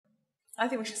I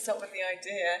think we should start with the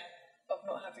idea of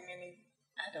not having any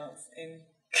adults in,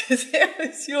 because it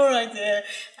was your idea,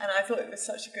 and I thought it was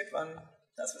such a good one.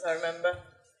 That's what I remember.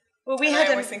 Well, I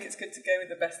always think it's good to go with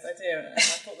the best idea, and I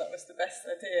thought that was the best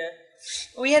idea.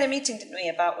 Well, we had a meeting, didn't we,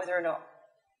 about whether or not,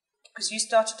 because you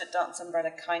started at Dance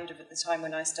Umbrella kind of at the time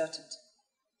when I started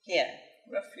here.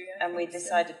 Roughly, and we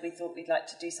decided we thought we'd like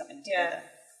to do something together.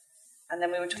 And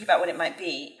then we were talking about what it might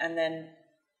be, and then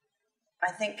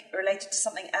I think related to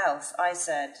something else, I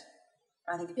said,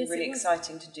 I think it'd be really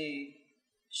exciting to do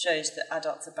shows that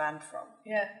adults are banned from.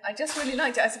 Yeah, I just really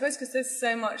liked it, I suppose, because there's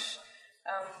so much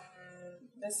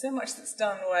that's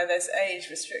done where there's age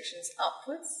restrictions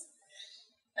upwards.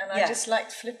 And I just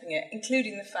liked flipping it,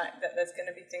 including the fact that there's going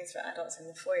to be things for adults in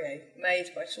the foyer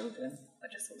made by children. I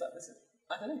just thought that was,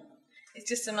 I don't know, it's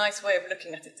just a nice way of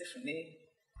looking at it differently.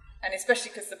 And especially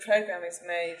because the programme is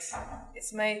made,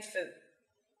 it's made for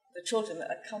the children that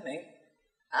are coming.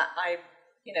 I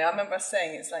remember us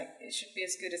saying it's like, it should be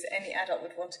as good as any adult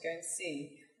would want to go and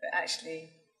see, but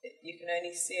actually you can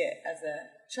only see it as a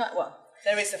child. Well,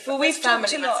 there is a family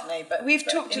matinee, but we've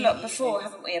talked a lot before,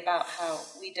 haven't we, about how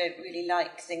we don't really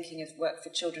like thinking of work for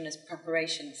children as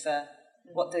preparation for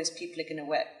what those people are going to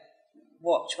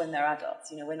watch when they're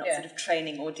adults. You know, we're not sort of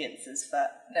training audiences for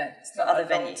other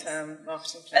venues.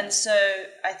 Marketing plan. And so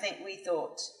I think we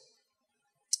thought,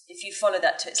 if you follow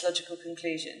that to its logical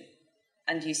conclusion,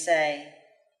 and you say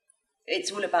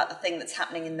it's all about the thing that's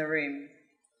happening in the room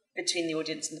between the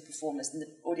audience and the performers, and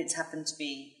the audience happen to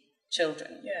be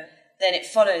children, then it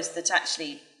follows that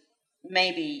actually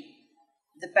maybe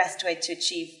the best way to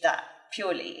achieve that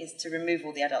purely is to remove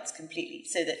all the adults completely,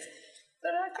 so that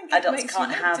adults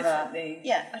can't have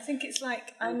I think it's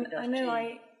like,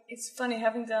 it's funny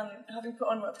having put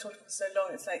on what I've taught for so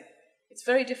long. It's like it's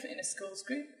very different in a schools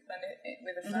group than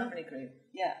with a family group.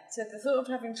 Yeah. So the thought of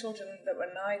having children that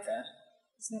were neither,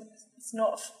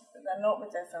 they're not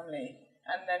with their family,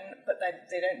 but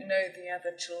they don't know the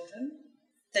other children.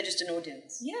 They're just an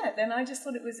audience. Yeah. Then I just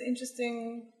thought it was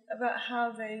interesting about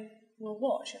how they will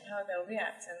watch and how they'll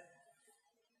react, and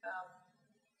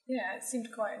it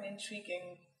seemed quite an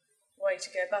intriguing way to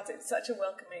go about it. It's such a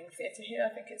welcoming theatre here.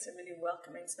 I think it's a really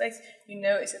welcoming space. You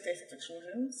know it's a theatre for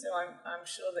children, so I'm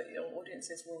sure that your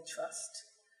audiences will trust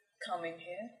coming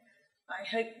here. I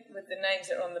hope with the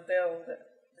names that are on the bill that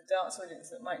the dance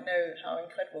audience that might know how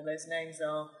incredible those names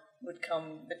are would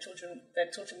come. Their children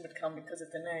would come because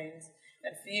of the names.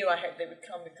 And for you, I hope they would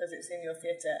come because it's in your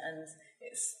theatre and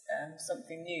it's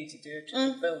something new to do a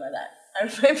triple bill like that. I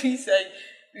remember you saying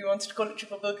we wanted to call it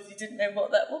triple bill because you didn't know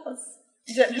what that was.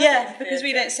 Because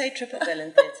we don't say triple bill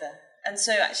in theatre. And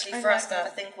so actually for us to have a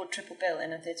thing called triple bill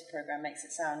in a theatre programme makes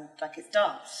it sound like it's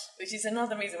dance. Which is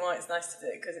another reason why it's nice to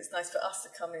do it, because it's nice for us to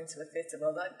come into a theatre.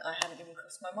 Well, I hadn't even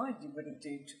crossed my mind you wouldn't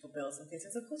do triple bills in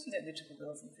theatres. Of course you don't do triple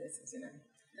bills in theatres, you know.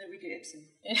 No, we do Ibsen.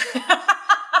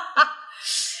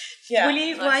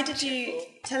 Why did you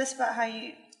tell us about how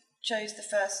you chose the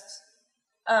first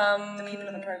the people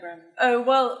in the programme? Oh,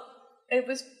 well, it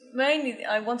was mainly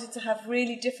I wanted to have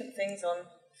really different things on.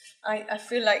 I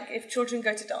feel like if children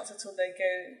go to dance at all, they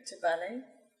go to ballet.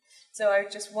 So I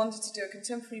just wanted to do a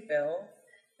contemporary bill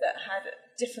that had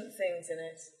different things in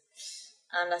it.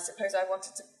 And I suppose I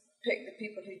wanted to pick the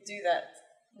people who do that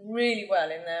really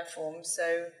well in their form.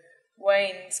 So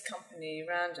Wayne's company,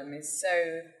 Random, it's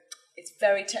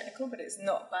very technical, but it's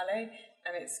not ballet.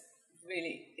 And it's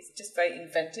just very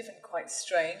inventive and quite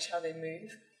strange how they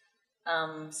move.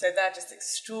 So they're just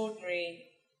extraordinary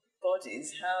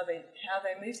bodies, how they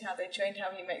moved, how they trained, how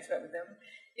he makes work with them.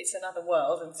 It's another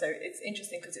world, and so it's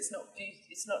interesting because it's not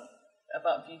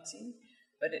about beauty,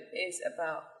 but it is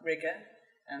about rigour,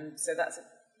 and so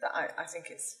I think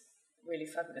it's really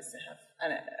fabulous to have,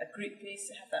 and a group piece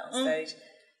to have that on stage.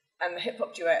 And the hip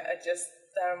hop duet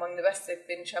they're among the best. They've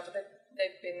been travel.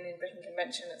 They've been in Britain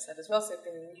Convention at SAD as well, so they've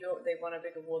been in New York. They won a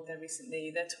big award there recently.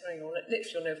 They're touring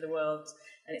literally all over the world,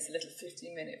 and it's a little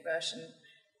 15-minute version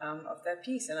of their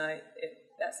piece, and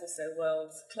that's also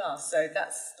world class. So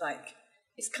that's like,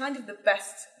 it's kind of the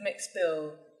best mixed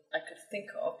bill I could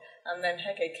think of. And then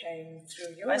Hege came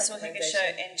through your I saw Hege's show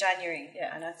in January,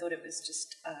 and I thought it was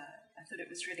just,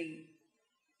 really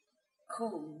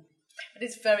cool. But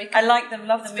it's very. I like them.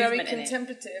 Love the movement. It's very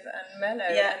contemplative and mellow,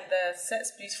 and the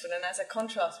set's beautiful. And as a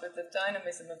contrast with the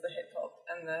dynamism of the hip hop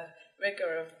and the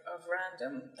rigor of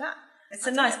Random, it's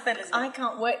a nice bill, isn't it? I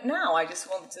can't wait now. I just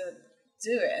want to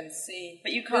do it and see.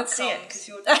 But you can't see it because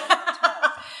you're.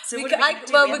 So we'll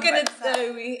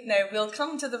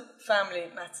come to the family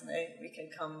matinee. We can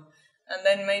come, and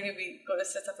then maybe we got to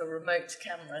set up a remote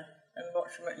camera and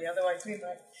watch remotely. Otherwise, we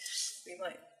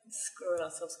might squirrel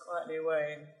ourselves quietly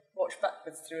away and watch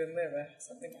backwards through a mirror,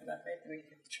 something like that. Maybe we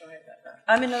could try it like that.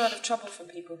 I'm in a lot of trouble from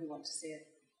people who want to see it,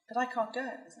 but I can't go.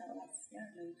 Isn't that what that's? Yeah,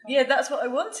 no, you can't. Yeah, that's what I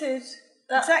wanted.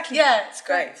 Exactly. Yeah, it's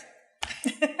great.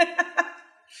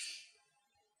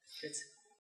 Good.